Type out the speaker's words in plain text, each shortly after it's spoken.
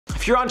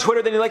If you're on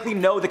Twitter, then you likely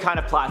know the kind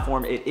of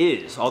platform it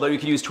is. Although you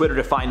can use Twitter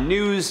to find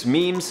news,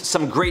 memes,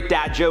 some great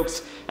dad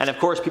jokes, and of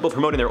course people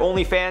promoting their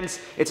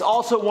OnlyFans, it's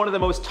also one of the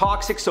most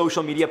toxic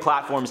social media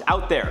platforms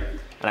out there.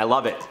 And I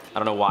love it. I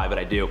don't know why, but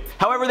I do.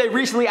 However, they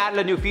recently added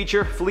a new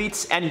feature,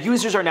 Fleets, and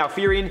users are now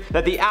fearing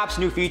that the app's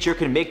new feature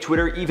can make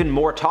Twitter even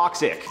more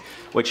toxic,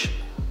 which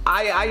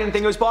I didn't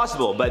think it was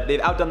possible, but they've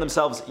outdone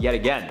themselves yet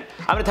again.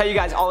 I'm gonna tell you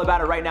guys all about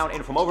it right now in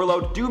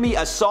InformOverload. Do me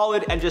a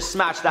solid and just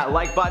smash that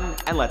like button,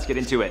 and let's get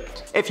into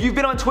it. If you've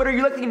been on Twitter,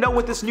 you likely know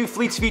what this new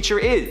Fleets feature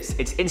is.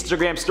 It's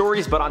Instagram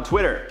stories, but on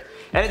Twitter.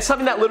 And it's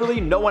something that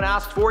literally no one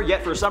asked for,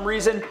 yet for some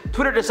reason,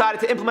 Twitter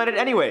decided to implement it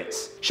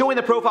anyways. Showing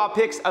the profile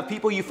pics of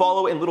people you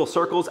follow in little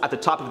circles at the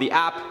top of the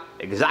app,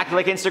 exactly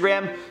like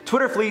Instagram,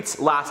 Twitter Fleets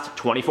last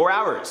 24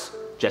 hours.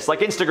 Just like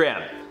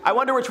Instagram. I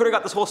wonder where Twitter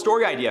got this whole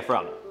story idea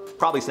from.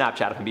 Probably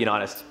Snapchat if I'm being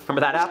honest.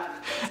 Remember that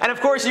app? And of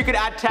course you could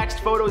add text,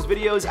 photos,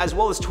 videos, as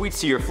well as tweets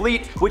to your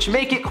fleet, which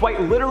make it quite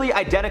literally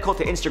identical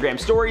to Instagram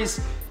stories.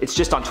 It's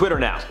just on Twitter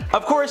now.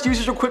 Of course,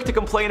 users were quick to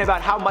complain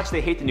about how much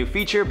they hate the new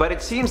feature, but it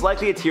seems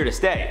likely it's here to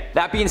stay.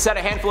 That being said,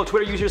 a handful of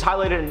Twitter users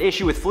highlighted an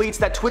issue with fleets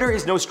that Twitter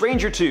is no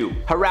stranger to: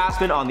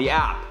 harassment on the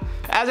app.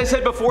 As I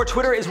said before,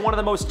 Twitter is one of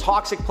the most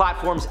toxic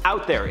platforms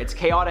out there. It's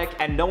chaotic,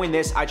 and knowing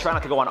this, I try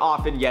not to go on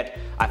often, yet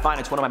I find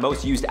it's one of my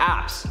most used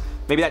apps.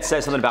 Maybe that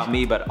says something about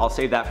me, but I'll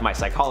save that for my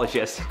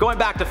psychologist. Going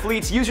back to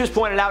fleets, users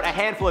pointed out a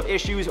handful of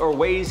issues or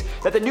ways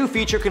that the new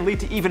feature can lead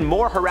to even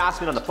more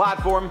harassment on the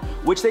platform,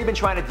 which they've been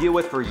trying to deal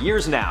with for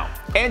years now.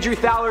 Andrew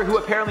Thaler, who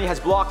apparently has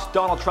blocked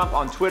Donald Trump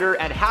on Twitter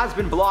and has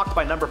been blocked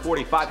by number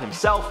 45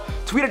 himself,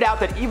 tweeted out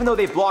that even though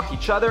they've blocked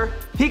each other,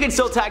 he can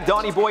still tag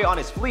Donny Boy on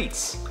his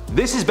fleets.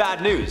 This is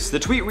bad news. The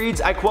tweet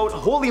reads, I quote,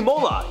 "Holy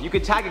mola, you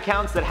could tag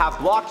accounts that have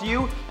blocked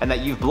you and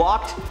that you've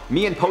blocked.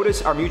 Me and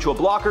POTUS are mutual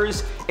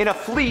blockers in a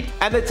fleet,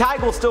 and the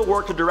tag will still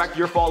work to direct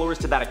your followers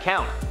to that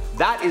account."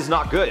 That is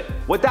not good.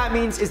 What that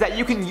means is that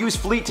you can use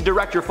Fleet to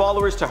direct your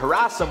followers to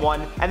harass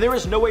someone, and there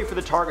is no way for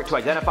the target to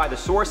identify the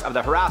source of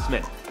the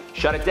harassment.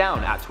 Shut it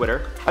down at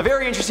Twitter. A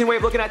very interesting way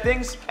of looking at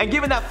things, and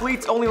given that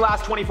fleets only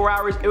last 24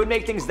 hours, it would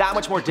make things that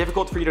much more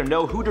difficult for you to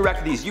know who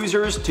directed these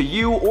users to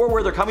you or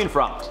where they're coming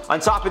from. On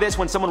top of this,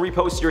 when someone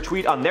reposts your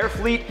tweet on their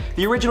fleet,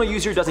 the original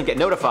user doesn't get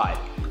notified.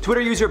 Twitter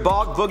user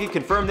Bog Boogie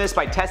confirmed this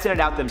by testing it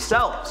out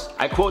themselves.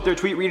 I quote their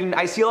tweet reading,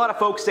 "I see a lot of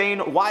folks saying,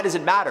 why does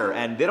it matter?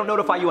 And they don't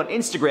notify you on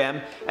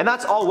Instagram, and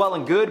that's all well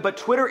and good, but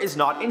Twitter is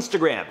not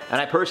Instagram.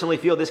 And I personally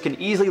feel this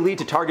can easily lead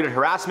to targeted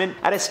harassment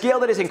at a scale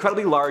that is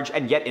incredibly large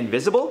and yet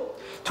invisible."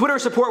 Twitter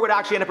support would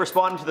actually end up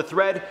responding to the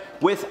thread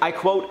with, I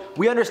quote,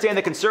 "We understand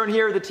the concern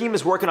here. The team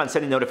is working on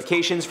sending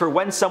notifications for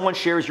when someone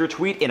shares your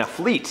tweet in a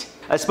fleet."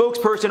 A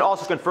spokesperson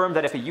also confirmed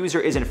that if a user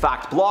is in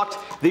fact blocked,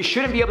 they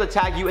shouldn't be able to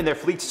tag you in their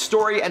fleet's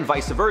story and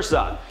vice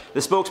versa. The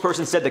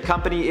spokesperson said the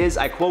company is,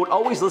 I quote,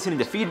 "always listening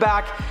to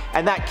feedback,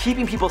 and that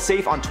keeping people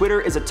safe on Twitter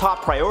is a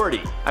top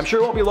priority." I'm sure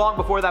it won't be long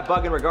before that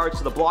bug in regards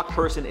to the blocked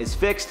person is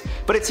fixed,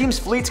 but it seems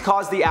fleets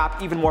caused the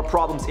app even more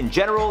problems in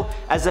general,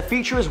 as the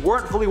features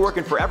weren't fully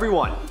working for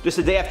everyone. Just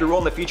a day after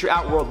rolling the feature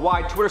out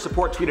worldwide, Twitter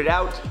support tweeted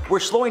out, "We're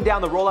slowing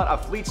down the rollout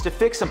of fleets to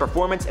fix some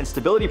performance and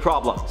stability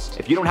problems.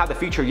 If you don't have the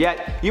feature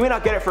yet, you may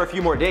not get it for a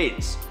few more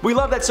days. We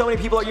love that so many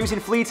people are using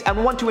fleets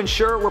and want to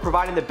ensure we're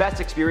providing the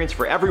best experience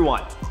for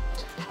everyone."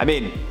 I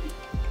mean,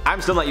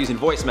 I'm still not using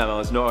voice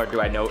memos, nor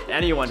do I know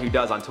anyone who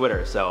does on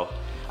Twitter, so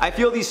I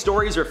feel these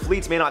stories or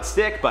fleets may not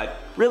stick, but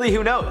really,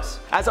 who knows?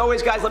 As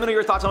always, guys, let me know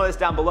your thoughts on all this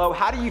down below.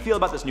 How do you feel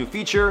about this new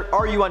feature?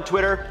 Are you on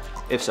Twitter?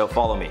 If so,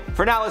 follow me.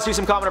 For now, let's do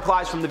some comment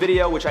replies from the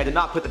video, which I did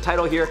not put the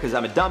title here because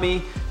I'm a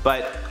dummy,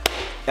 but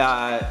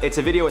it's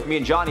a video with me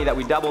and Johnny that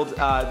we doubled.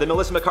 The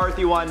Melissa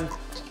McCarthy one,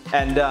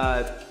 and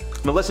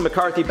Melissa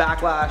McCarthy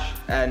backlash,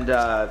 and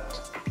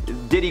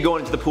Diddy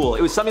going into the pool.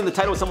 It was something, the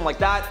title was something like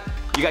that.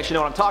 You guys should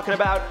know what I'm talking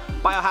about.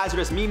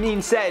 Biohazardous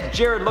Memean said,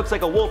 "Jared looks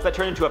like a wolf that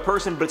turned into a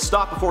person, but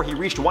stopped before he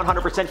reached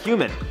 100%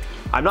 human.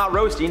 I'm not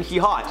roasting, he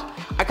hot."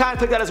 I kind of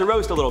took that as a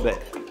roast a little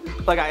bit.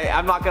 Like,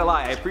 I'm not gonna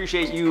lie, I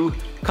appreciate you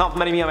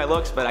complimenting me on my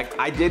looks, but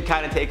I did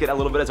kind of take it a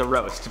little bit as a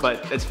roast,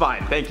 but it's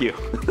fine, thank you.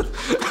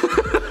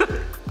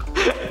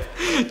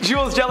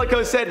 Jules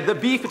Jellicoe said, "The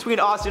beef between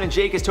Austin and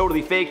Jake is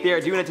totally fake. They are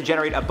doing it to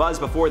generate a buzz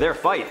before their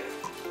fight."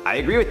 I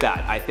agree with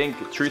that. I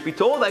think, truth be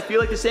told, I feel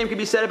like the same could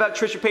be said about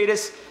Trisha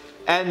Paytas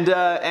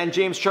and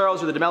James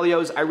Charles or the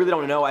D'Amelios. I really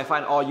don't know. I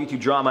find all YouTube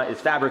drama is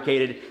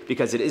fabricated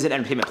because it is an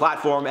entertainment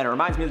platform, and it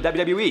reminds me of the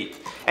WWE.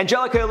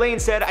 Angelica Elaine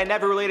said, "I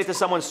never related to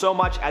someone so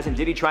much as in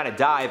Diddy trying to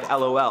dive,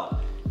 LOL."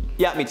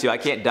 Yeah, me too. I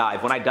can't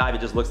dive. When I dive,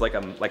 it just looks like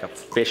I'm like a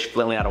fish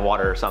flailing out of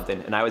water or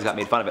something, and I always got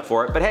made fun of it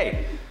for it. But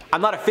hey,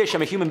 I'm not a fish.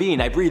 I'm a human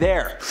being. I breathe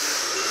air.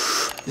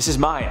 This is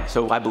mine,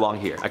 so I belong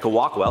here. I can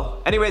walk well.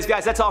 Anyways,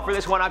 guys, that's all for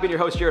this one. I've been your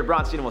host, Jared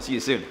Bronstein, and we'll see you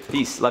soon.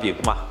 Peace. Love you.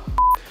 Mwah.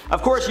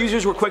 Of course,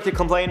 users were quick to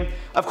complain.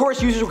 Of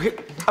course, users were